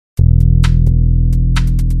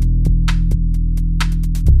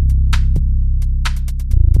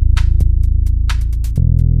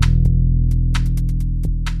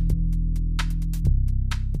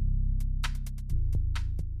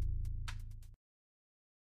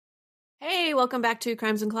Hey, welcome back to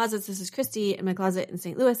Crimes and Closets. This is Christy in my closet in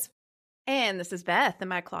St. Louis. And this is Beth in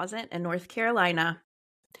my closet in North Carolina.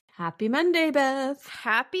 Happy Monday, Beth.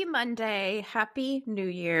 Happy Monday. Happy New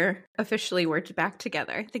Year. Officially, we're back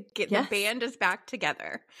together. The band is back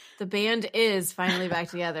together. The band is finally back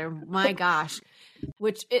together. My gosh.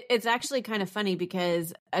 Which it's actually kind of funny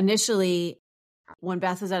because initially when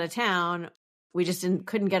Beth was out of town, we just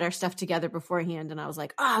couldn't get our stuff together beforehand. And I was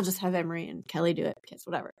like, I'll just have Emery and Kelly do it because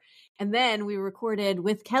whatever. And then we recorded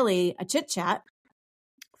with Kelly a chit chat.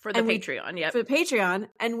 For the Patreon, yeah. For the Patreon.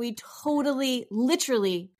 And we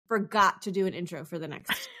literally forgot to do an intro for the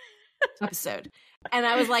next episode. And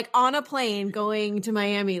I was like on a plane going to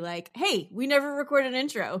Miami like, hey, we never recorded an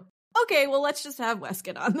intro. Okay, well, let's just have Wes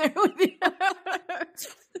get on there with you.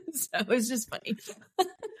 So it was just funny.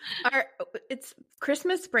 It's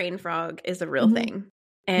Christmas brain fog is a real thing.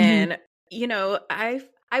 And, you know, I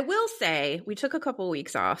will say we took a couple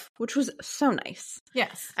weeks off, which was so nice.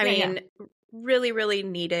 Yes. I mean, really, really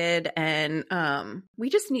needed. And we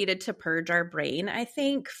just needed to purge our brain, I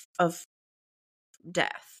think, of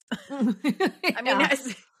death. I mean,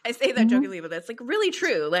 I say that jokingly, but that's like really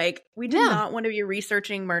true. Like we did not want to be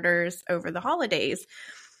researching murders over the holidays.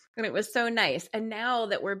 And it was so nice. And now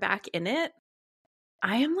that we're back in it,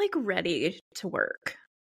 I am like ready to work.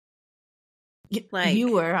 Like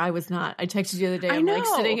you were, I was not. I texted you the other day. I'm like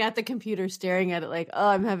sitting at the computer staring at it like, oh,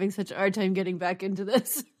 I'm having such a hard time getting back into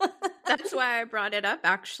this. That's why I brought it up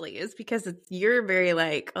actually, is because you're very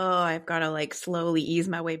like, oh, I've got to like slowly ease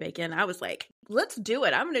my way back in. I was like, let's do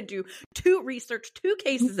it. I'm going to do research 2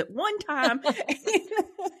 cases at one time.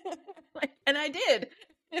 And I did.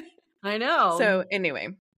 I know. So anyway,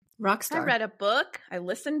 rockstar. I read a book. I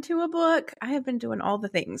listened to a book. I have been doing all the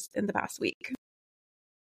things in the past week.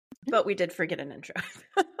 But we did forget an intro.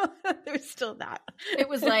 There's still that. It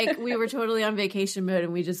was like we were totally on vacation mode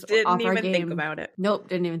and we just didn't even think about it. Nope,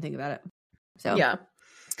 didn't even think about it. So yeah.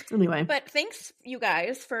 Anyway. But thanks, you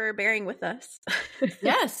guys, for bearing with us.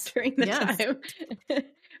 Yes. During the time.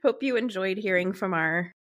 Hope you enjoyed hearing from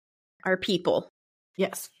our people.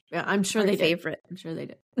 Yes. Yeah, I'm sure they did. I'm sure they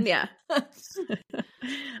did. Yeah.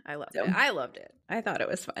 I loved it. I loved it. I thought it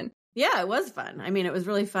was fun. Yeah, it was fun. I mean, it was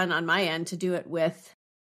really fun on my end to do it with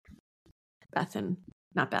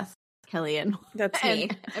Kelly and that's me,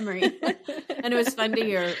 Emery. And it was fun to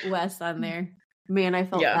hear Wes on there. Man, I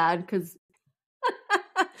felt bad because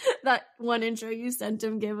that one intro you sent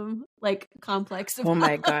him gave him like complex. Oh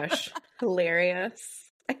my gosh, hilarious!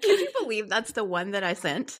 Can you believe that's the one that I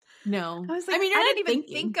sent? No, I was like, I didn't even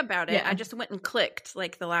think about it. I just went and clicked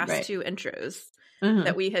like the last 2 intros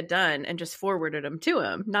that we had done and just forwarded them to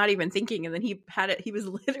him, not even thinking. And then he had it. He was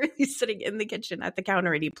literally sitting in the kitchen at the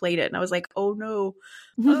counter and he played it. And I was like, oh no,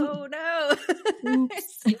 I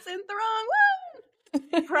sent the wrong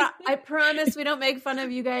one. I promise we don't make fun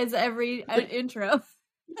of you guys every intro.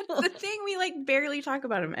 The thing, we like barely talk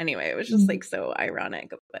about him anyway. It was just like so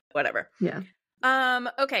ironic, but whatever. Yeah.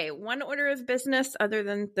 Okay. One order of business other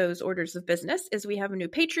than those orders of business is we have a new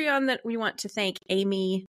Patreon that we want to thank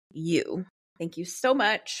Amy Yu. Thank you so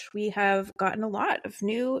much. We have gotten a lot of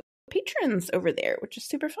new patrons over there, which is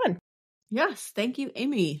super fun. Yes. Thank you,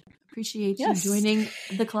 Amy. Appreciate you joining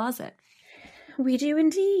the closet. We do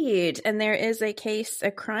indeed. And there is a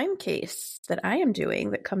crime case that I am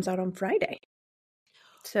doing that comes out on Friday.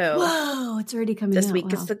 So, whoa, it's already coming this out.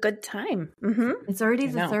 week is a good time. It's already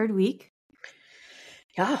the 3rd week.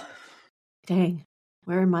 Yeah. Dang.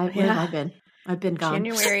 Where have I been? I've been gone.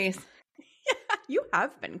 January. You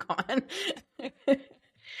have been gone.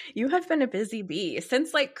 You have been a busy bee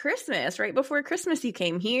since like Christmas. Right before Christmas, you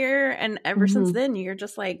came here. And ever since then, you're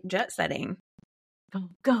just like jet setting.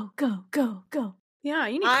 Go. Yeah,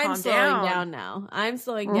 you need to calm down. I'm slowing down now. I'm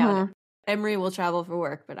slowing down. Emery will travel for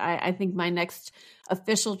work, but I think my next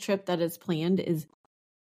official trip that is planned is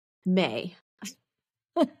May.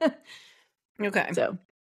 Okay. So,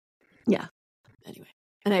 yeah. Anyway.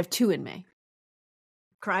 And I have 2 in May.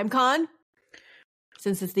 Crime Con,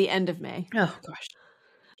 since it's the end of May. Oh, gosh.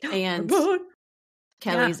 And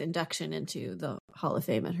Kelly's induction into the Hall of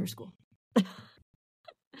Fame at her school.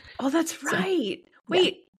 Oh, that's right.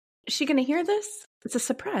 Wait, is she going to hear this? It's a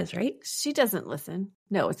surprise, right? She doesn't listen.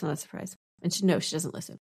 No, it's not a surprise. And she doesn't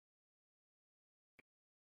listen.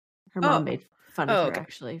 Her mom made fun of her,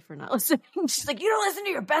 actually, for not listening. She's like, you don't listen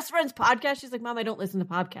to your best friend's podcast? She's like, Mom, I don't listen to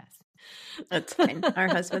podcasts. That's fine. Our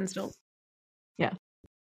husbands don't. Yeah.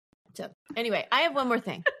 So, anyway, I have one more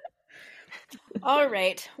thing. All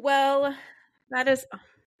right. Well, that is...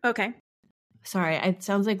 Okay. Sorry, it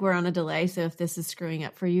sounds like we're on a delay, so if this is screwing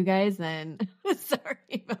up for you guys, then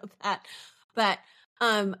sorry about that. But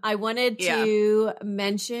I wanted to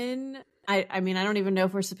mention I mean, I don't even know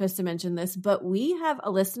if we're supposed to mention this, but we have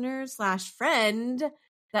a listener / friend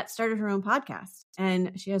that started her own podcast,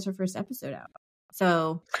 and she has her first episode out.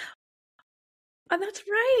 So, oh, that's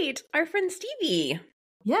right, our friend Stevie.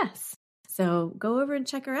 Yes. So go over and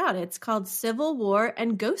check her out. It's called Civil War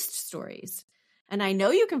and Ghost Stories. And I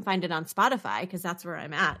know you can find it on Spotify because that's where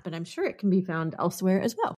I'm at, but I'm sure it can be found elsewhere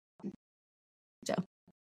as well. So.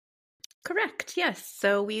 Correct. Yes.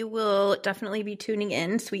 So we will definitely be tuning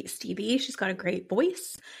in. Sweet Stevie. She's got a great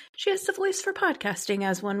voice. She has the voice for podcasting,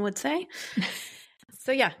 as one would say.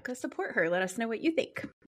 So yeah, go support her. Let us know what you think.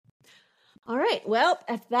 All right. Well,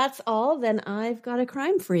 if that's all, then I've got a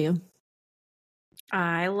crime for you.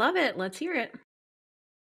 I love it. Let's hear it.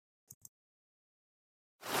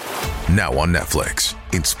 Now on Netflix,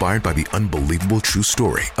 inspired by the unbelievable true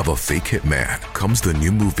story of a fake hitman, comes the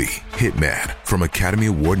new movie, Hitman, from Academy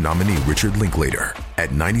Award nominee Richard Linklater. At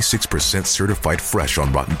 96% certified fresh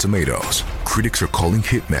on Rotten Tomatoes, critics are calling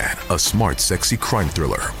Hitman a smart, sexy crime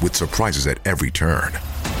thriller with surprises at every turn.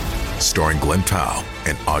 Starring Glenn Powell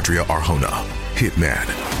and Adria Arjona, Hitman.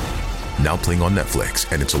 Now playing on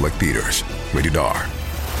Netflix and in select theaters. Rated R.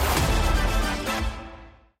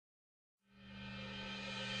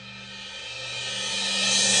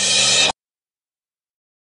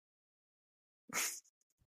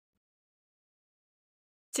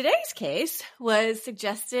 Today's case was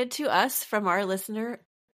suggested to us from our listener,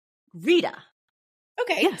 Rita.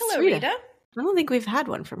 Okay. Yes, hello, Rita. I don't think we've had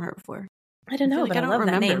one from her before. I don't know, but I don't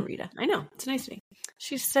remember that name. Rita. I know. It's nice to me.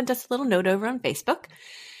 She sent us a little note over on Facebook.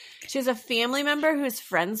 She's a family member who is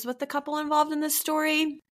friends with the couple involved in this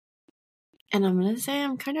story. And I'm going to say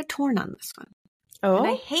I'm kind of torn on this one. Oh? And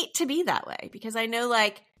I hate to be that way because I know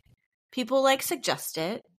like people like suggest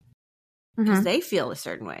it because they feel a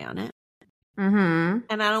certain way on it. Mm-hmm.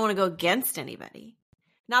 And I don't want to go against anybody.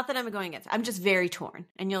 Not that I'm going against. I'm just very torn.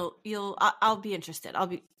 And I'll be interested.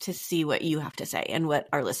 To see what you have to say and what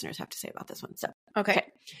our listeners have to say about this one. So, okay.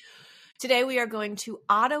 Today we are going to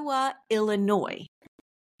Ottawa, Illinois.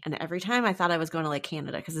 And every time I thought I was going to like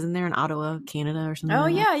Canada because isn't there an Ottawa, Canada or something? Oh,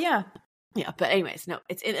 like yeah, yeah. Yeah. But anyways, no,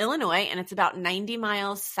 it's in Illinois and it's about 90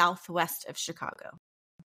 miles southwest of Chicago.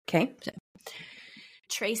 Okay. So,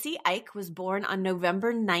 Tracy Ike was born on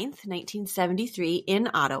November 9th, 1973 in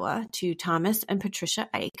Ottawa to Thomas and Patricia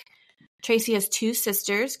Ike. Tracy has two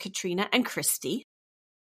sisters, Katrina and Christy.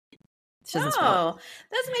 Those are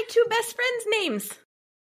my two best friends' names.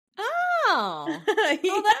 Oh.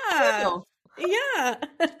 Yeah. Cool. Yeah.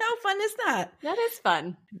 How fun is that? That is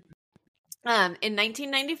fun. In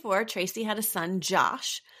 1994, Tracy had a son,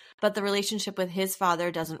 Josh, but the relationship with his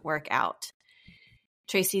father doesn't work out.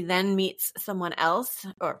 Tracy then meets someone else,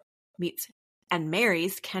 or meets and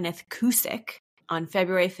marries Kenneth Cusick on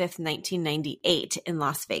February 5th, 1998 in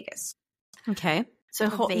Las Vegas. Okay. So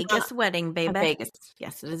a Vegas wedding, baby. Vegas.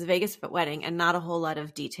 Yes, it is a Vegas wedding and not a whole lot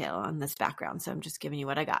of detail on this background. So I'm just giving you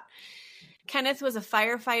what I got. Kenneth was a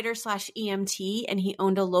firefighter / EMT and he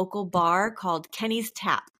owned a local bar called Kenny's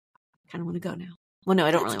Tap. Kind of want to go now. Well, no,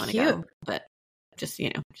 I don't really want to go, but just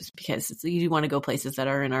because you do want to go places that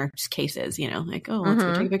are in our cases, like, oh, let's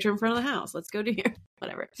go take a picture in front of the house. Let's go do here,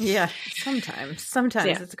 whatever. Yeah. Sometimes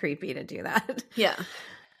it's creepy to do that. Yeah.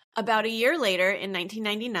 About a year later in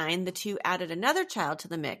 1999, the two added another child to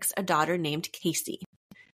the mix, a daughter named Casey.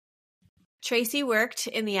 Tracy worked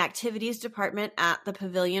in the activities department at the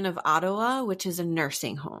Pavilion of Ottawa, which is a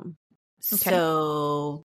nursing home. Okay.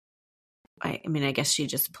 So I guess she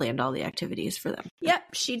just planned all the activities for them. Yep.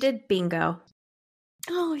 She did bingo.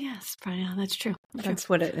 Oh, yes. Yeah, that's true. That's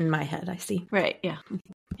what in my head I see. Right. Yeah.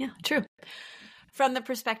 Yeah, true. From the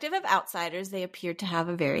perspective of outsiders, they appeared to have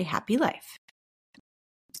a very happy life.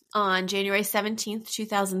 On January 17th,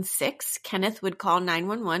 2006, Kenneth would call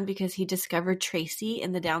 911 because he discovered Tracy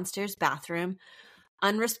in the downstairs bathroom,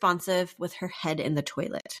 unresponsive with her head in the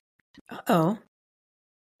toilet. Uh-oh.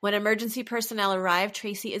 When emergency personnel arrived,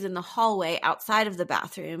 Tracy is in the hallway outside of the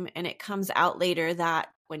bathroom, and it comes out later that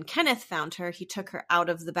when Kenneth found her, he took her out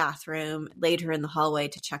of the bathroom, laid her in the hallway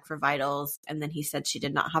to check for vitals, and then he said she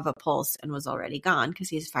did not have a pulse and was already gone because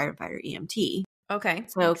he's a firefighter EMT. Okay,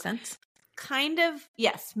 so makes sense. Kind of,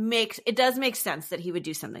 yes, it does make sense that he would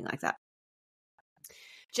do something like that.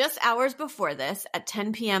 Just hours before this, at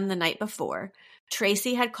 10 p.m. the night before,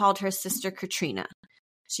 Tracy had called her sister Katrina.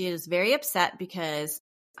 She is very upset because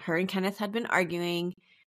her and Kenneth had been arguing,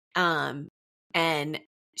 and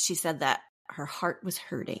she said that her heart was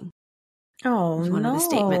hurting. Oh, was one of the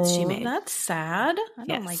statements she made. That's sad. I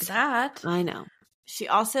don't like that. I know. She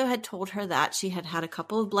also had told her that she had had a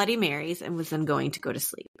couple of Bloody Marys and was then going to go to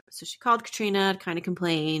sleep. So she called Katrina to kind of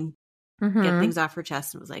complain. get things off her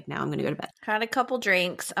chest, and was like, now I'm going to go to bed. Had a couple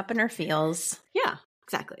drinks, up in her feels. Yeah,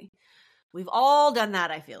 exactly. We've all done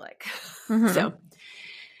that, I feel like. So,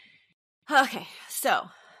 okay. So,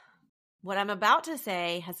 what I'm about to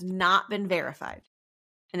say has not been verified.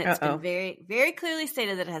 And it's been very, very clearly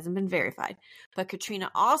stated that it hasn't been verified. But Katrina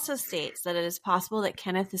also states that it is possible that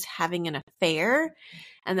Kenneth is having an affair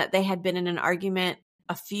and that they had been in an argument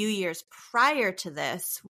a few years prior to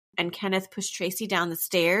this, and Kenneth pushed Tracy down the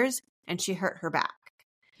stairs and she hurt her back.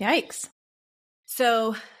 Yikes.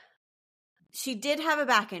 So she did have a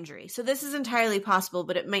back injury. So this is entirely possible,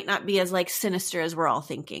 but it might not be as like sinister as we're all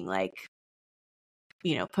thinking. Like,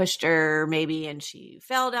 you know, pushed her maybe and she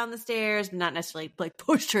fell down the stairs, but not necessarily like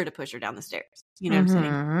pushed her to push her down the stairs. You know what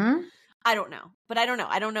I'm saying? I don't know. But I don't know.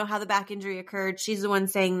 I don't know how the back injury occurred. She's the one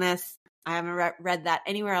saying this. I haven't read that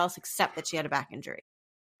anywhere else except that she had a back injury.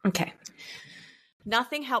 Okay.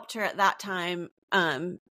 Nothing helped her at that time,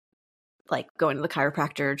 like going to the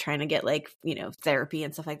chiropractor, trying to get like, you know, therapy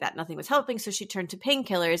and stuff like that. Nothing was helping. So she turned to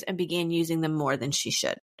painkillers and began using them more than she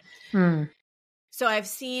should. So I've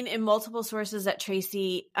seen in multiple sources that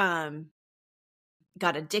Tracy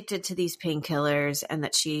got addicted to these painkillers and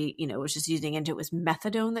that she, you know, was just using, and it was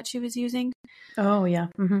methadone that she was using. Oh, yeah.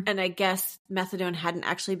 And I guess methadone hadn't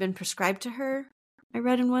actually been prescribed to her, I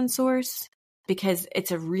read in one source, because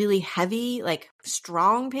it's a really heavy, like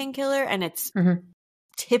strong painkiller, and it's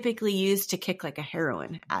typically used to kick like a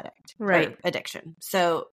heroin addict, right? Addiction.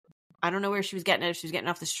 So I don't know where she was getting it. If she was getting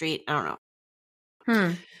it off the street, I don't know.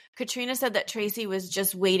 Katrina said that Tracy was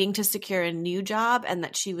just waiting to secure a new job and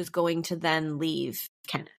that she was going to then leave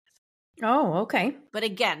Kenneth. Oh, okay. But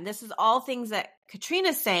again, this is all things that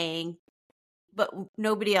Katrina's saying, but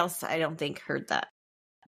nobody else, I don't think, heard that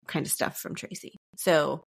kind of stuff from Tracy.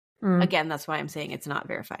 So again, that's why I'm saying it's not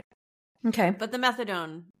verified. Okay. But the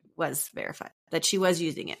methadone was verified, that she was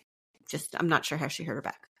using it. Just, I'm not sure how she heard her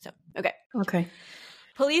back. So, okay. Okay.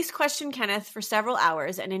 Police questioned Kenneth for several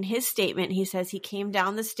hours, and in his statement, he says he came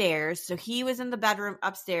down the stairs. So he was in the bedroom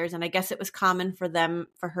upstairs, and I guess it was common for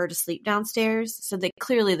her to sleep downstairs. So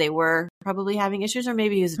they were probably having issues, or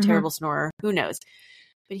maybe he was a terrible snorer. Who knows?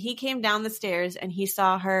 But he came down the stairs, and he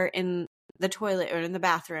saw her in the toilet or in the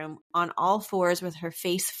bathroom on all fours with her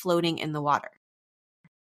face floating in the water.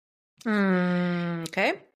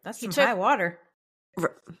 Okay. That's some high water.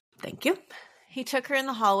 Thank you. He took her in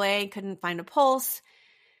the hallway, couldn't find a pulse.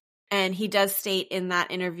 And he does state in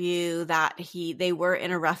that interview that they were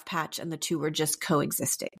in a rough patch and the two were just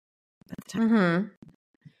coexisting at the time.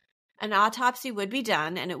 An autopsy would be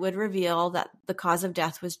done, and it would reveal that the cause of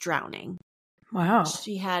death was drowning. Wow.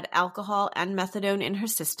 She had alcohol and methadone in her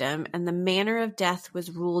system, and the manner of death was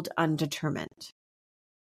ruled undetermined.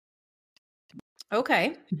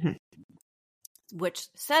 Okay. Which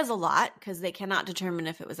says a lot, because they cannot determine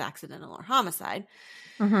if it was accidental or homicide.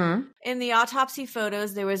 In the autopsy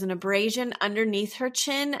photos, there was an abrasion underneath her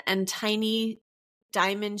chin and tiny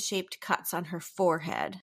diamond-shaped cuts on her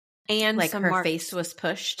forehead. And like some her face was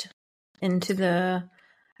pushed into the...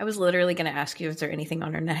 I was literally going to ask you, is there anything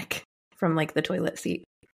on her neck from like the toilet seat?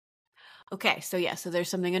 Okay, so yeah, so there's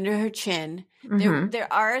something under her chin. There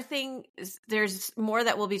are things, there's more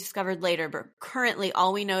that will be discovered later, but currently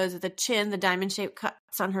all we know is that the chin, the diamond-shaped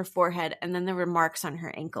cuts on her forehead, and then there were marks on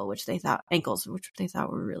her which they thought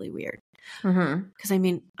were really weird. Because I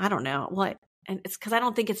mean, I don't know what, and it's because I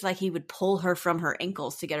don't think it's like he would pull her from her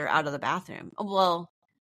ankles to get her out of the bathroom. Well,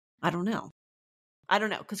 I don't know.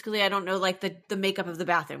 Because clearly I don't know, like, the makeup of the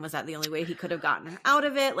bathroom. Was that the only way he could have gotten her out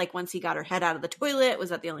of it? Like, once he got her head out of the toilet,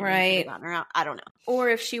 was that the only way he could have gotten her out? I don't know. Or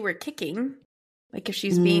if she were kicking, like if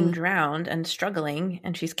she's being drowned and struggling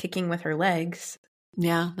and she's kicking with her legs.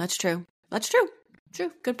 Yeah, that's true.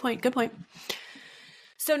 True. Good point.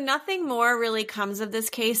 So nothing more really comes of this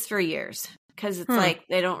case for years. Because it's like,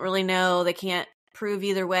 they don't really know. They can't prove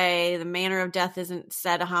either way. The manner of death isn't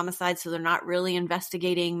said a homicide, so they're not really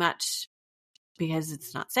investigating much. Because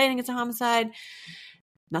it's not saying it's a homicide.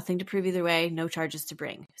 Nothing to prove either way. No charges to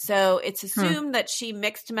bring. So it's assumed that she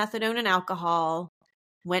mixed methadone and alcohol,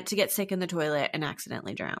 went to get sick in the toilet, and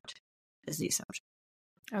accidentally drowned, is the assumption.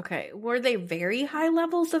 Okay. Were they very high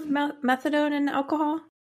levels of methadone and alcohol?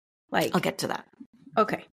 Like, I'll get to that.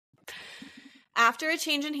 Okay. After a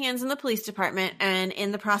change in hands in the police department and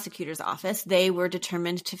in the prosecutor's office, they were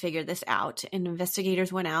determined to figure this out. And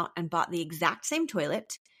investigators went out and bought the exact same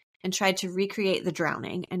toilet and tried to recreate the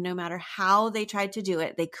drowning. And no matter how they tried to do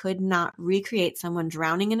it, they could not recreate someone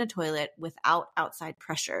drowning in a toilet without outside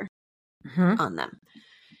pressure on them.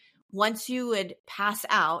 Once you would pass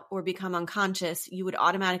out or become unconscious, you would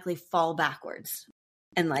automatically fall backwards.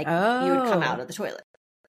 And you would come out of the toilet.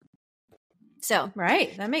 So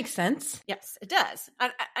right. That makes sense. yes, it does.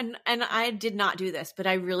 And I did not do this, but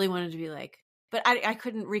I really wanted to be like, but I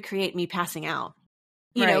couldn't recreate me passing out,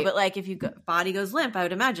 you know, but like if your body goes limp, I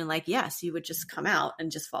would imagine like, yes, you would just come out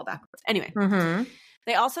and just fall backwards. Anyway,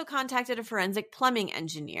 they also contacted a forensic plumbing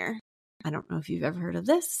engineer. I don't know if you've ever heard of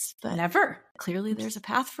this, but never. Clearly there's a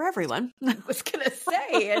path for everyone. I was going to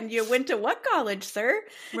say, and you went to what college, sir?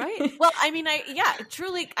 Right. Well, I mean,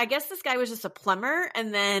 truly, I guess this guy was just a plumber,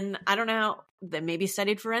 and then I don't know, then maybe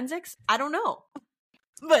studied forensics. I don't know.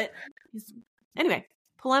 But anyway,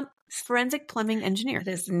 forensic plumbing engineer. It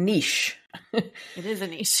is niche. It is a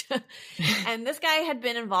niche. And this guy had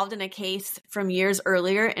been involved in a case from years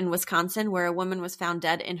earlier in Wisconsin where a woman was found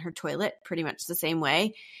dead in her toilet, pretty much the same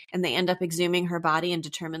way. And they end up exhuming her body and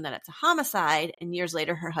determine that it's a homicide. And years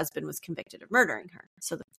later, her husband was convicted of murdering her.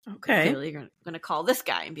 So clearly you're going to call this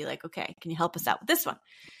guy and be like, okay, can you help us out with this one?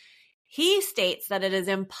 He states that it is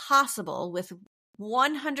impossible with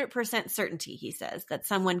 100% certainty, he says, that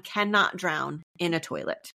someone cannot drown in a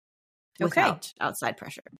toilet without outside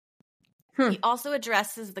pressure. He also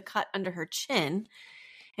addresses the cut under her chin,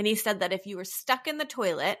 and he said that if you were stuck in the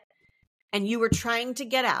toilet and you were trying to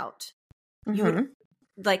get out, you would,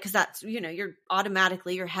 like, because that's, you know, you're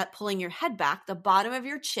automatically, pulling your head back, the bottom of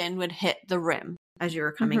your chin would hit the rim as you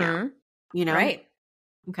were coming out, you know? Right.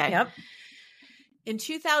 Okay. Yep. In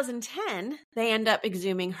 2010, they end up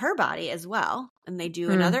exhuming her body as well, and they do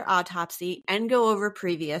another autopsy and go over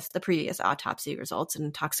the previous autopsy results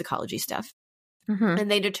and toxicology stuff.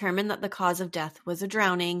 And they determined that the cause of death was a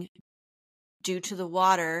drowning due to the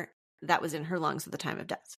water that was in her lungs at the time of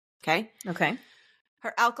death. Okay? Okay.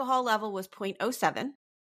 Her alcohol level was 0.07,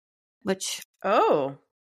 which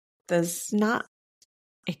that's not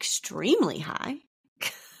extremely high.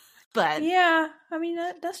 But yeah, I mean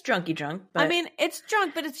that's drunky drunk. But... I mean, it's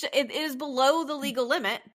drunk, but it is below the legal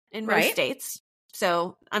limit in most states.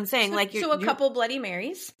 So I'm saying so a couple Bloody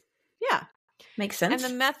Marys. Yeah. Makes sense.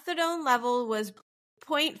 And the methadone level was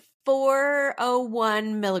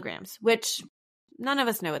 0.401 milligrams, which none of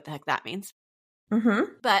us know what the heck that means.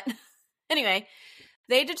 But anyway,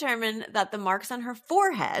 they determined that the marks on her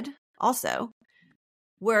forehead also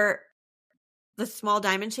were the small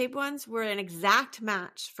diamond-shaped ones were an exact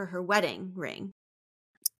match for her wedding ring.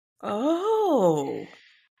 Oh.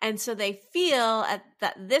 And so they feel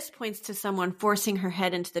that this points to someone forcing her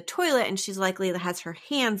head into the toilet, and she's likely that has her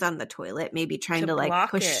hands on the toilet, maybe trying to like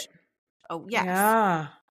push it. Oh, yes. Yeah.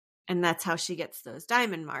 And that's how she gets those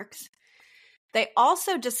diamond marks. They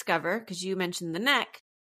also discover, because you mentioned the neck,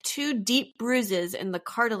 2 deep bruises in the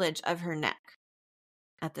cartilage of her neck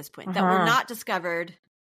at this point that were not discovered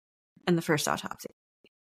in the first autopsy.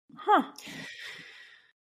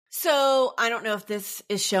 So I don't know if this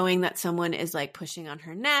is showing that someone is like pushing on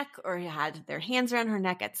her neck or had their hands around her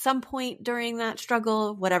neck at some point during that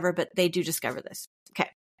struggle, whatever, but they do discover this. Okay.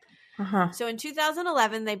 So in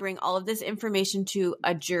 2011, they bring all of this information to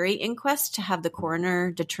a jury inquest to have the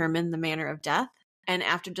coroner determine the manner of death. And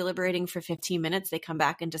after deliberating for 15 minutes, they come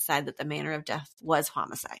back and decide that the manner of death was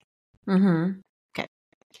homicide. Okay.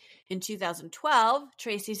 In 2012,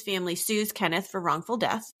 Tracy's family sues Kenneth for wrongful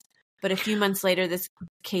death. But a few months later, this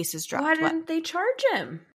case is dropped. Why didn't they charge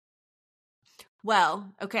him?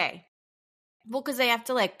 Well, okay. Well, because they have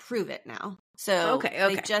to like prove it now. So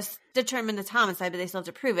they just determined it's homicide, but they still have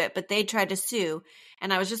to prove it. But they tried to sue.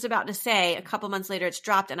 And I was just about to say a couple months later it's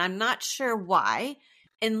dropped. And I'm not sure why,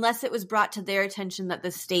 unless it was brought to their attention that the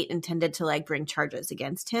state intended to like bring charges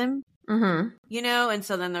against him. You know? And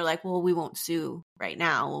so then they're like, well, we won't sue right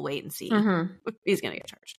now. We'll wait and see. He's going to get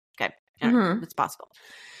charged. Okay. It's possible.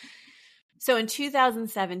 So in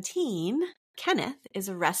 2017, Kenneth is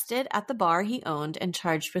arrested at the bar he owned and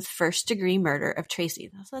charged with first-degree murder of Tracy.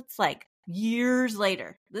 So that's like years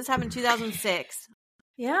later. This happened in 2006.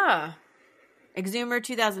 Yeah. Exhumer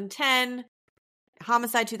 2010,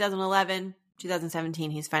 homicide 2011, 2017,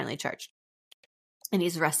 he's finally charged. And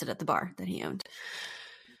he's arrested at the bar that he owned.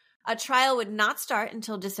 A trial would not start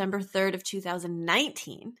until December 3rd of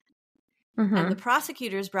 2019. And the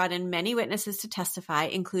prosecutors brought in many witnesses to testify,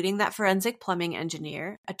 including that forensic plumbing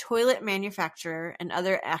engineer, a toilet manufacturer, and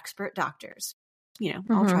other expert doctors. You know,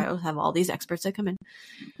 all trials have all these experts that come in.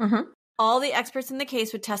 All the experts in the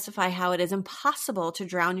case would testify how it is impossible to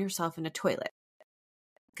drown yourself in a toilet.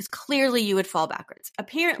 Because clearly you would fall backwards.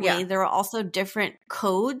 Apparently, there are also different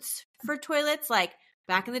codes for toilets. Like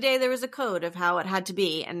back in the day, there was a code of how it had to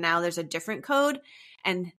be. And now there's a different code.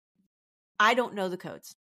 And I don't know the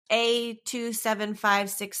codes.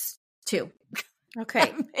 A27562. Okay.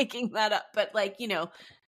 I'm making that up, but like, you know,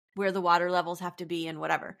 where the water levels have to be and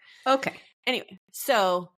whatever. Okay. Anyway,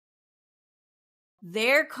 so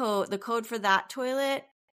Their code, the code for that toilet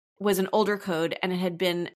was an older code, and it had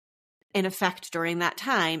been in effect during that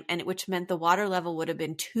time, and which meant the water level would have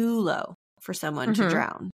been too low for someone to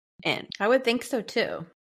drown in. I would think so too.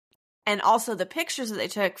 And also the pictures that they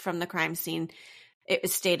took from the crime scene, it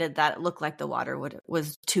was stated that it looked like the water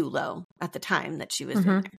was too low at the time that she was in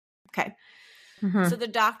there. Okay. So the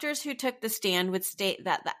doctors who took the stand would state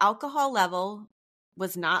that the alcohol level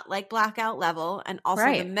was not like blackout level, and also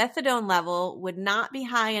the methadone level would not be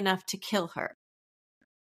high enough to kill her.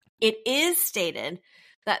 It is stated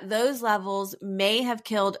that those levels may have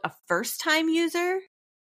killed a first-time user,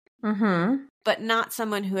 but not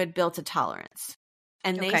someone who had built a tolerance.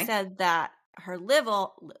 And they said that her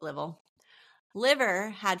liver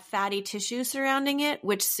had fatty tissue surrounding it,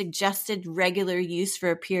 which suggested regular use for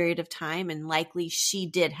a period of time, and likely she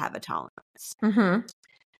did have a tolerance.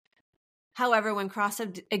 However, when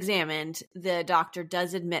cross-examined, the doctor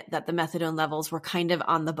does admit that the methadone levels were kind of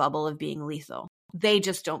on the bubble of being lethal. They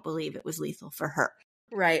just don't believe it was lethal for her.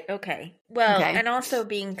 Right. Okay. Well, and also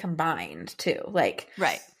being combined too. Like,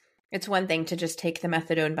 it's one thing to just take the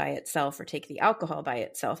methadone by itself or take the alcohol by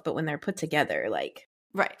itself, but when they're put together, like.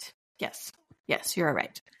 Right. Yes. Yes, you're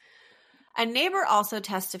right. A neighbor also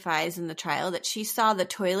testifies in the trial that she saw the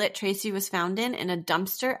toilet Tracy was found in a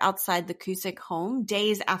dumpster outside the Cusick home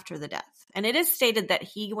days after the death. And it is stated that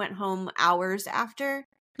he went home hours after,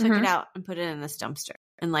 took it out, and put it in this dumpster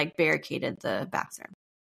and like barricaded the bathroom.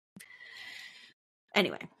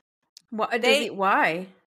 Anyway. Why?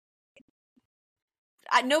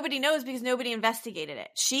 Nobody knows because nobody investigated it.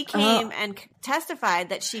 She came and testified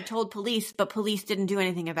that she told police, but police didn't do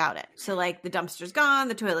anything about it. So like the dumpster's gone,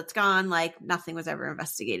 the toilet's gone, like nothing was ever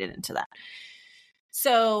investigated into that.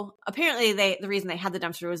 So apparently the reason they had the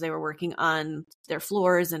dumpster was they were working on their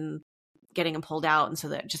floors and getting them pulled out. And so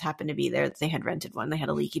that just happened to be there. They had rented one. They had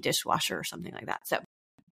a leaky dishwasher or something like that. So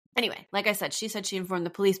anyway, like I said she informed the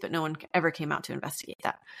police, but no one ever came out to investigate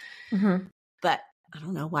that. But I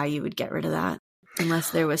don't know why you would get rid of that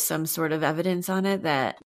unless there was some sort of evidence on it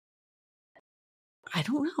that I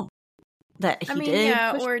don't know that he did.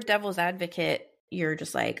 Yeah, or devil's advocate, you're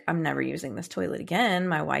just like, I'm never using this toilet again.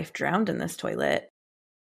 My wife drowned in this toilet.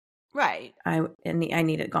 Right. I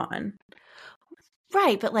need it gone.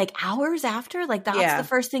 Right, but like hours after, like that's the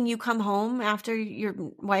first thing you come home after your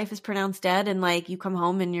wife is pronounced dead, and like you come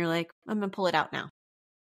home and you're like, I'm gonna pull it out now.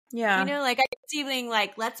 Yeah. You know, like this evening,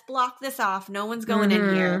 like let's block this off. No one's going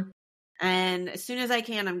in here. And as soon as I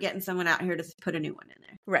can, I'm getting someone out here to put a new one in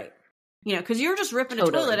there. Right. You know, because you're just ripping a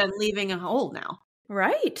toilet and leaving a hole now.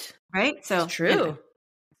 Right. Right? So it's true. Anyway.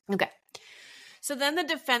 Okay. So then the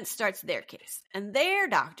defense starts their case. And their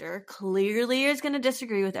doctor clearly is going to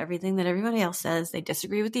disagree with everything that everybody else says. They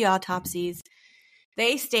disagree with the autopsies.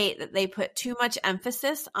 They state that they put too much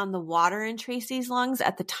emphasis on the water in Tracy's lungs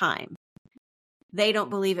at the time. They don't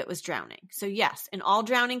believe it was drowning. So yes, in all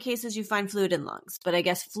drowning cases, you find fluid in lungs. But I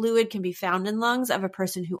guess fluid can be found in lungs of a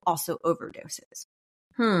person who also overdoses.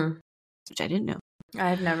 Which I didn't know.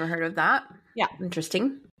 I've never heard of that. Yeah.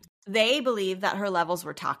 Interesting. They believe that her levels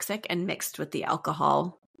were toxic and mixed with the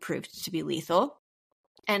alcohol proved to be lethal.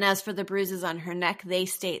 And as for the bruises on her neck, they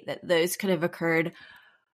state that those could have occurred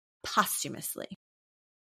posthumously.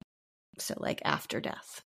 So like after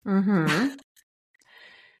death. The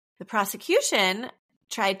prosecution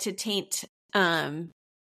tried to taint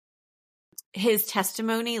his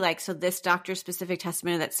testimony, like, so this doctor's specific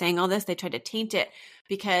testimony that's saying all this, they tried to taint it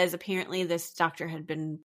because apparently this doctor had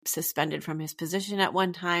been suspended from his position at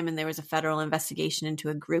one time, and there was a federal investigation into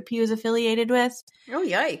a group he was affiliated with. Oh,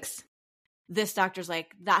 yikes. This doctor's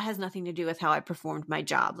like, that has nothing to do with how I performed my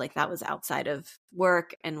job. Like, that was outside of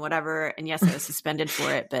work and whatever. And yes, I was suspended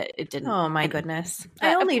for it, but it didn't. Oh, my goodness.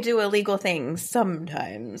 I only do illegal things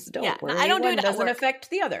sometimes. Don't worry. I don't do it. One doesn't affect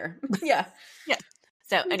the other. Yeah.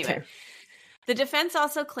 So anyway, the defense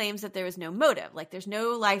also claims that there was no motive. Like, there's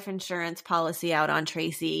no life insurance policy out on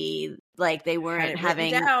Tracy. Like, they weren't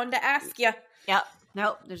having down to ask you. Yep.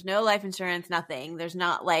 Nope. There's no life insurance. Nothing. There's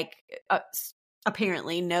not like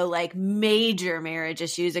apparently no like major marriage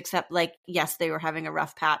issues, except like, yes, they were having a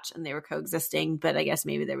rough patch and they were coexisting, but I guess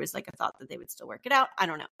maybe there was like a thought that they would still work it out. I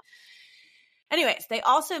don't know. Anyways, they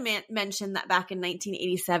also mentioned that back in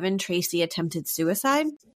 1987, Tracy attempted suicide.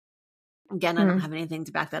 Again, I don't have anything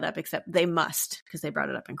to back that up, except they must, because they brought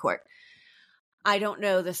it up in court. I don't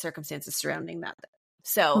know the circumstances surrounding that.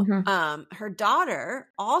 So her daughter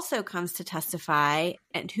also comes to testify,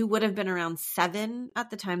 and who would have been around 7 at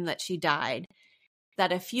the time that she died,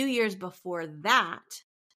 that a few years before that,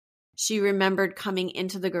 she remembered coming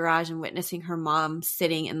into the garage and witnessing her mom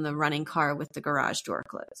sitting in the running car with the garage door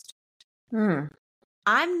closed.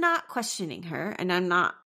 I'm not questioning her and I'm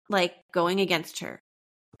not like going against her.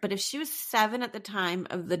 But if she was 7 at the time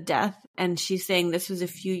of the death and she's saying this was a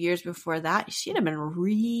few years before that, she'd have been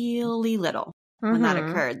really little when that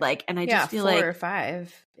occurred. Like, and I just feel 4 like or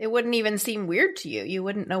 5. It wouldn't even seem weird to you. You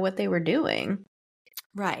wouldn't know what they were doing.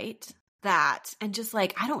 Right. That. And just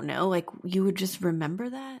like, I don't know, like you would just remember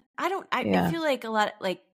that. I feel like a lot of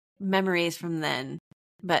like memories from then,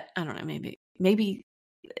 but I don't know, maybe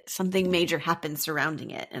something major happened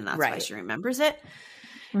surrounding it and that's why she remembers it.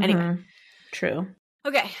 Anyway. True.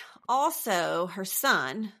 Okay. Also, her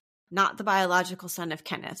son, not the biological son of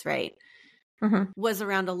Kenneth, right? Was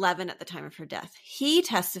around 11 at the time of her death. He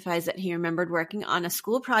testifies that he remembered working on a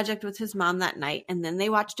school project with his mom that night, and then they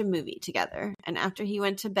watched a movie together. And after he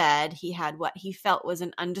went to bed, he had what he felt was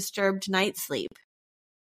an undisturbed night's sleep.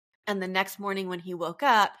 And the next morning when he woke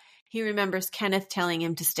up, he remembers Kenneth telling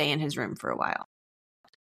him to stay in his room for a while.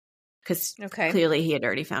 Because clearly he had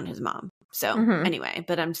already found his mom. So anyway,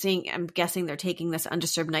 but I'm guessing they're taking this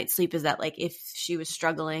undisturbed night's sleep. Is that like if she was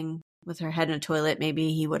struggling with her head in a toilet,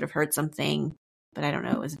 maybe he would have heard something, but I don't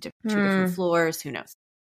know. It was 2 different floors. Who knows?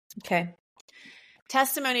 Okay.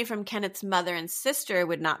 Testimony from Kenneth's mother and sister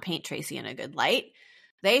would not paint Tracy in a good light.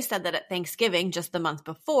 They said that at Thanksgiving, just the month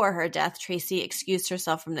before her death, Tracy excused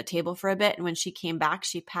herself from the table for a bit. And when she came back,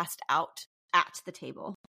 she passed out at the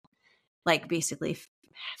table, like basically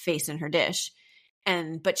face in her dish.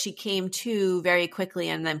 But she came to very quickly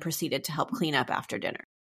and then proceeded to help clean up after dinner.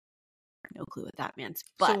 No clue what that means.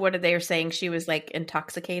 But so what did they saying? She was like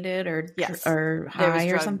intoxicated or yes, or high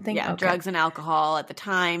or something? Yeah, drugs and alcohol at the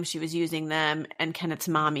time. She was using them. And Kenneth's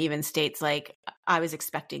mom even states like, I was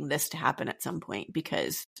expecting this to happen at some point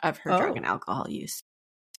because of her drug and alcohol use.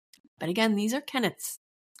 But again, these are Kenneth's.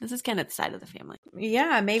 This is Kenneth's side of the family.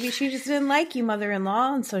 Yeah, maybe she just didn't like you,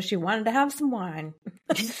 mother-in-law, and so she wanted to have some wine.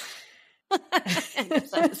 I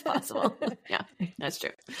guess that is possible. Yeah, that's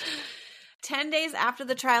true. 10 days after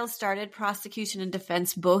the trial started, prosecution and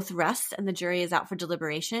defense both rest and the jury is out for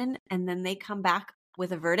deliberation. And then they come back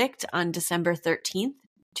with a verdict on December 13th,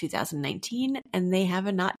 2019. And they have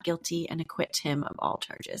a not guilty and acquit him of all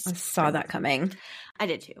charges. I saw that coming. I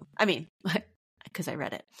did too. I mean, because I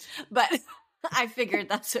read it. But I figured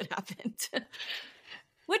that's what happened.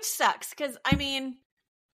 Which sucks because, I mean,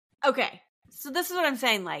 okay. So this is what I'm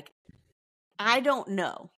saying. Like, I don't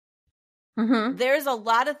know. There's a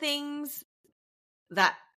lot of things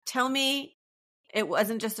that tell me it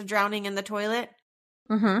wasn't just a drowning in the toilet.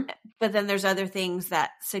 But then there's other things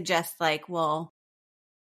that suggest like, well,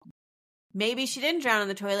 maybe she didn't drown in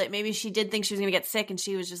the toilet. Maybe she did think she was going to get sick and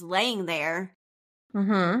she was just laying there.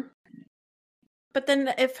 But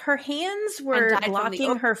then if her hands were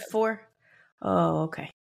blocking her okay.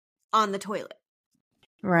 On the toilet.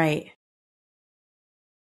 Right.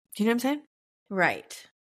 Do you know what I'm saying? Right.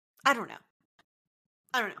 I don't know.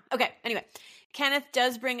 Okay. Anyway, Kenneth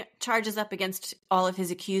does bring charges up against all of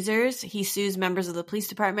his accusers. He sues members of the police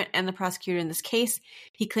department and the prosecutor in this case.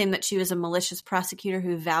 He claimed that she was a malicious prosecutor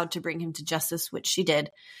who vowed to bring him to justice, which she did.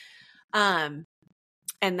 And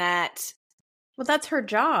that... Well, that's her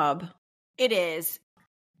job. It is.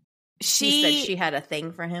 She said she had a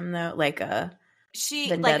thing for him, though, like a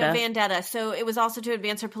vendetta. So it was also to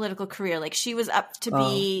advance her political career. Like she was up to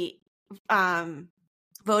be...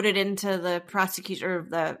 voted into the prosecutor,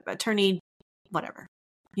 the attorney, whatever,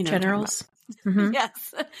 generals.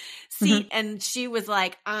 Yes, seat, and she was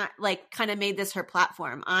like kind of made this her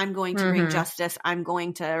platform. I'm going to bring justice. I'm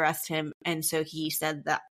going to arrest him, and so he said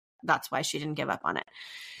that's why she didn't give up on it.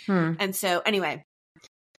 And so anyway,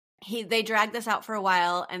 they dragged this out for a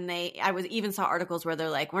while, and I even saw articles where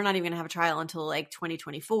they're like, we're not even going to have a trial until like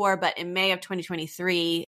 2024, but in May of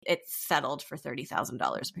 2023, it's settled for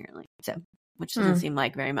 $30,000 apparently. So. Which doesn't seem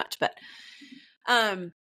like very much, but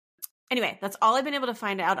anyway, that's all I've been able to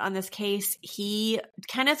find out on this case.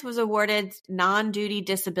 Kenneth was awarded non-duty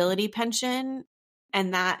disability pension,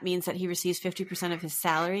 and that means that he receives 50% of his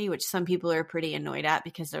salary, which some people are pretty annoyed at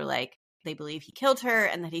because they're like, they believe he killed her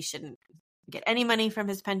and that he shouldn't get any money from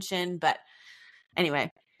his pension. But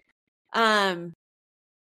anyway,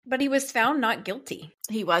 but he was found not guilty.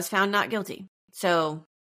 He was found not guilty. So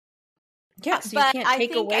yeah, so you can't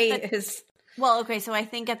take away his... Well, okay, so I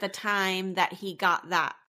think at the time that he got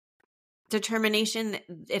that determination,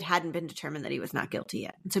 it hadn't been determined that he was not guilty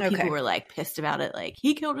yet. And so people were like pissed about it, like,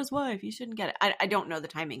 he killed his wife, he shouldn't get it. I don't know the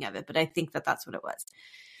timing of it, but I think that that's what it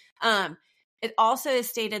was. It also is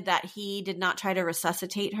stated that he did not try to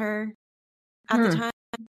resuscitate her at the time.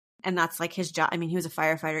 And that's like his job. I mean, he was a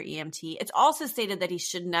firefighter, EMT. It's also stated that he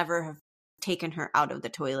should never have taken her out of the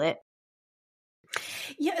toilet.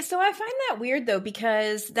 Yeah, so I find that weird though,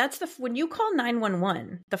 because that's when you call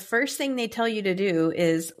 911, the first thing they tell you to do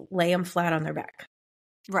is lay them flat on their back.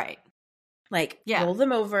 Right. Like, roll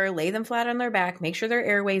them over, lay them flat on their back, make sure their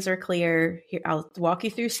airways are clear. Here, I'll walk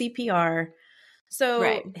you through CPR.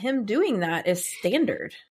 So him doing that is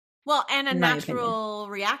standard. Well, and a natural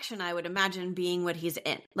reaction, I would imagine, being what he's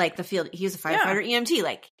in. Like the field, he's a firefighter EMT.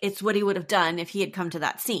 Like, it's what he would have done if he had come to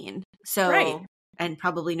that scene. So, and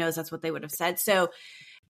probably knows that's what they would have said. So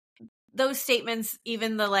those statements,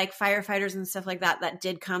 even the like firefighters and stuff like that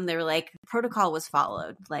did come, they were like, protocol was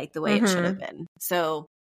followed like the way it should have been. So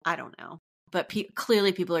I don't know. But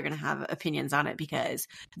clearly people are going to have opinions on it because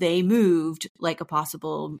they moved like a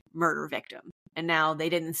possible murder victim. And now they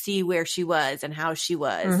didn't see where she was and how she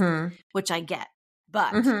was, which I get.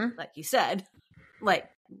 But like you said, like,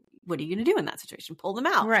 what are you going to do in that situation? Pull them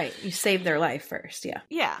out. Right. You save their life first. Yeah.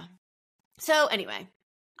 Yeah. So anyway,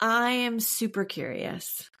 I am super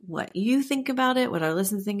curious what you think about it, what our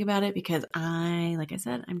listeners think about it, because like I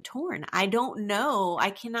said, I'm torn. I don't know.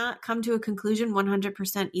 I cannot come to a conclusion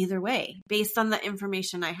 100% either way based on the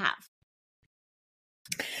information I have.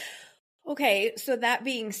 Okay. So that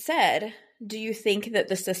being said, do you think that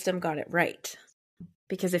the system got it right?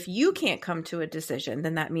 Because if you can't come to a decision,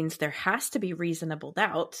 then that means there has to be reasonable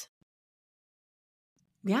doubt.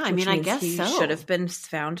 Yeah, I mean, I guess he so. Should have been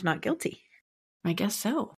found not guilty. I guess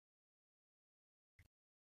so.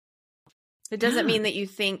 It doesn't mean that you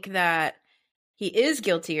think that he is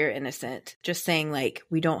guilty or innocent. Just saying, like,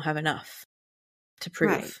 we don't have enough to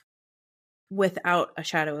prove without a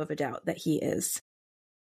shadow of a doubt that he is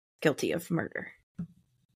guilty of murder.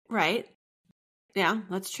 Right. Yeah,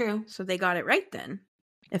 that's true. So they got it right then,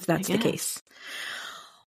 if that's the case.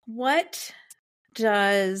 What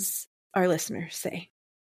does our listener say?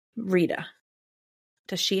 Rita,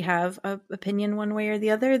 does she have an opinion one way or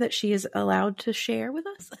the other that she is allowed to share with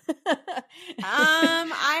us?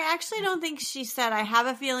 I actually don't think she said. I have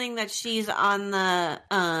a feeling that she's on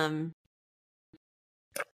the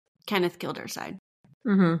Kenneth Kilder side.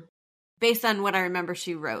 Based on what I remember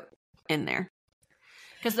she wrote in there.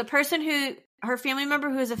 Because the person her family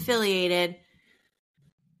member who is affiliated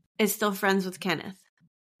is still friends with Kenneth.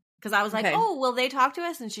 Because I was like, oh, will they talk to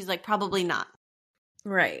us? And she's like, probably not.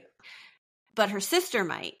 Right. But her sister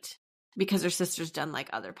might, because her sister's done like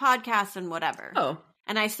other podcasts and whatever. Oh.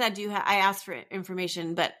 And I said, I asked for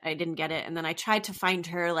information, but I didn't get it. And then I tried to find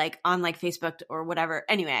her like on like Facebook or whatever.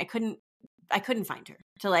 Anyway, I couldn't find her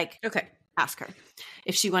to like ask her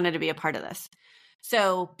if she wanted to be a part of this.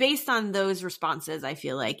 So based on those responses, I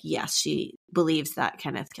feel like, yes, she believes that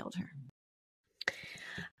Kenneth killed her.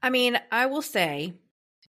 I mean, I will say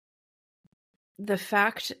the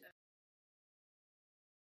fact,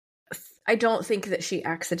 I don't think that she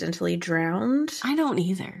accidentally drowned. I don't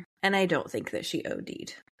either. And I don't think that she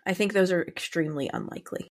OD'd. I think those are extremely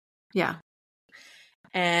unlikely. Yeah.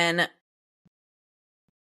 And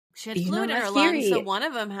she had fluid in her lungs, so one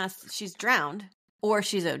of them she's drowned or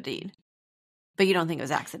she's OD'd. But you don't think it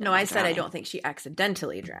was accidental? No, I said I don't think she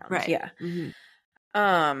accidentally drowned. Right. Yeah.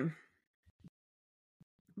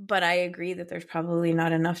 But I agree that there's probably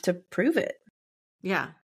not enough to prove it. Yeah.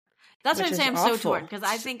 That's what I'm saying. I'm so torn because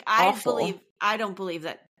I don't believe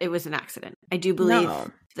that it was an accident. I do believe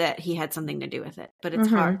that he had something to do with it, but it's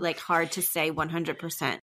hard to say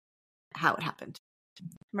 100% how it happened.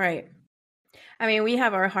 Right. I mean, we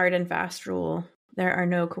have our hard and fast rule. There are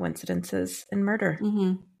no coincidences in murder.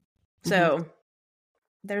 So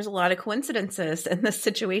there's a lot of coincidences in this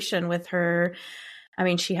situation with her. I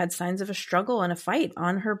mean, she had signs of a struggle and a fight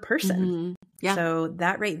on her person. Yeah. So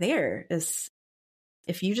that right there is,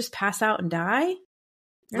 if you just pass out and die,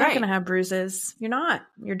 you're not going to have bruises.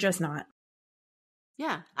 You're just not.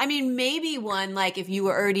 Yeah. I mean, maybe one, like if you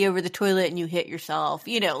were already over the toilet and you hit yourself,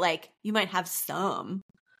 like you might have some.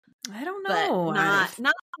 I don't know. But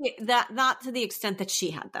not to the extent that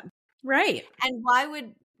she had them. Right. And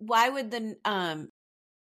why would the,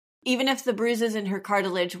 even if the bruises in her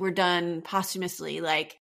cartilage were done posthumously,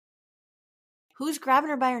 like who's grabbing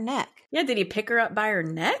her by her neck? Yeah. Did he pick her up by her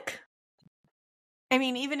neck? I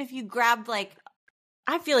mean, even if you grabbed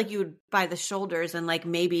I feel like you would by the shoulders and like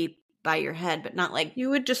maybe by your head, but not like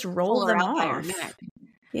you would just roll them off. By her neck.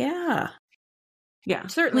 Yeah. Yeah.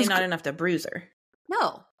 Certainly not enough to bruise her.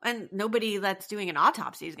 No. And nobody that's doing an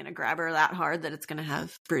autopsy is going to grab her that hard that it's going to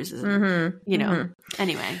have bruises.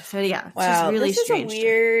 Anyway. So yeah, it's just really strange. This is a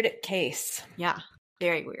weird case. Yeah.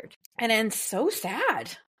 Very weird. And so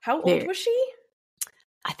sad. How old was she?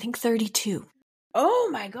 I think 32. Oh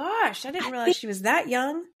my gosh. I didn't realize she was that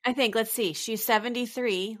young. I think, let's see. She's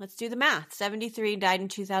 73. Let's do the math. 73, died in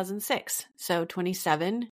 2006. So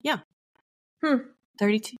 27. Yeah.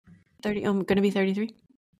 32, 30. I'm going to be 33.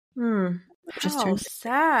 Just turned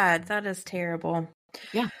sad. That is terrible.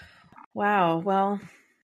 Yeah. Wow. Well,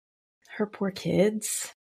 her poor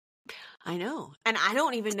kids. I know. And I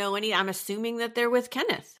don't even know I'm assuming that they're with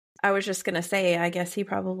Kenneth. I was just going to say, I guess he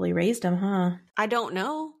probably raised them, huh? I don't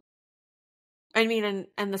know. I mean,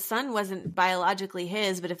 and the son wasn't biologically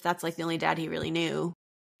his, but if that's like the only dad he really knew,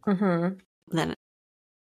 then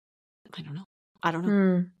I don't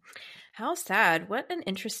know. How sad. What an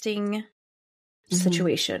interesting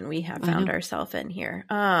situation we have found ourselves in here.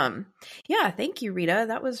 Yeah, thank you, Rita.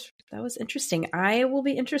 That was interesting. I will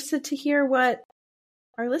be interested to hear what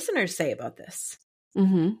our listeners say about this.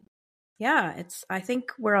 Yeah, I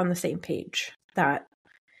think we're on the same page that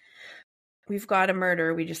we've got a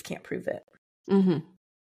murder, we just can't prove it.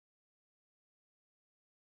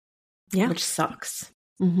 Yeah, which sucks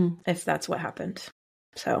if that's what happened.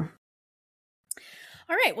 So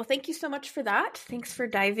all right. Well, thank you so much for that. Thanks for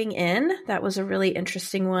diving in. That was a really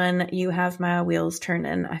interesting one. You have my wheels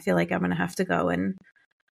turning. I feel like I'm going to have to go and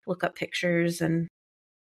look up pictures and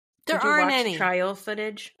there aren't any trial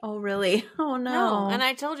footage. Oh, really? Oh, no. And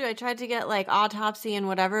I told you I tried to get like autopsy and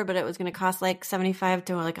whatever, but it was going to cost like $75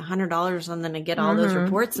 to like $100 or something to get all those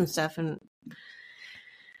reports and stuff. And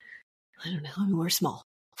I don't know. I mean, we're small.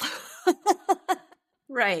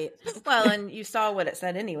 Right. Well, and you saw what it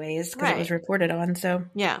said anyways, because it was reported on. So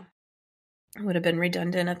yeah, it would have been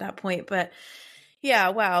redundant at that point. But yeah,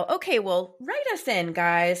 wow. Okay, well, write us in,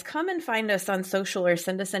 guys. Come and find us on social or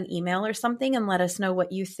send us an email or something and let us know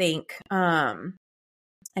what you think. And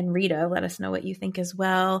Rita, let us know what you think as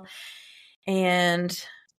well. And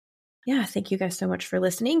yeah, thank you guys so much for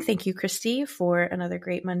listening. Thank you, Christy, for another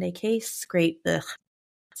great Monday case. Great.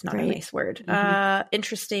 It's not a nice word.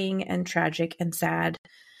 Interesting and tragic and sad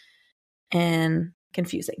and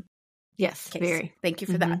confusing. Yes, case. Very. Thank you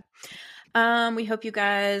for that. We hope you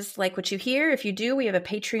guys like what you hear. If you do, we have a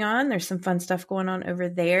Patreon. There's some fun stuff going on over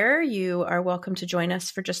there. You are welcome to join us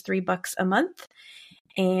for just $3 a month.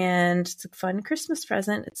 And it's a fun Christmas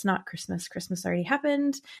present. It's not Christmas. Christmas already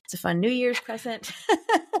happened. It's a fun New Year's present.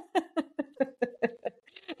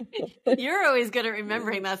 You're always good at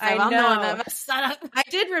remembering that stuff. I know. I'm the one that messed that up. I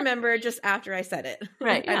did remember just after I said it.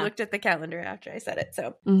 Right. Yeah. I looked at the calendar after I said it.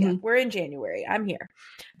 So yeah, we're in January. I'm here.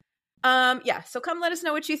 Yeah. So come let us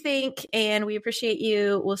know what you think, and we appreciate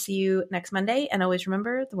you. We'll see you next Monday. And always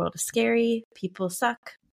remember, the world is scary. People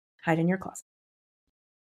suck. Hide in your closet.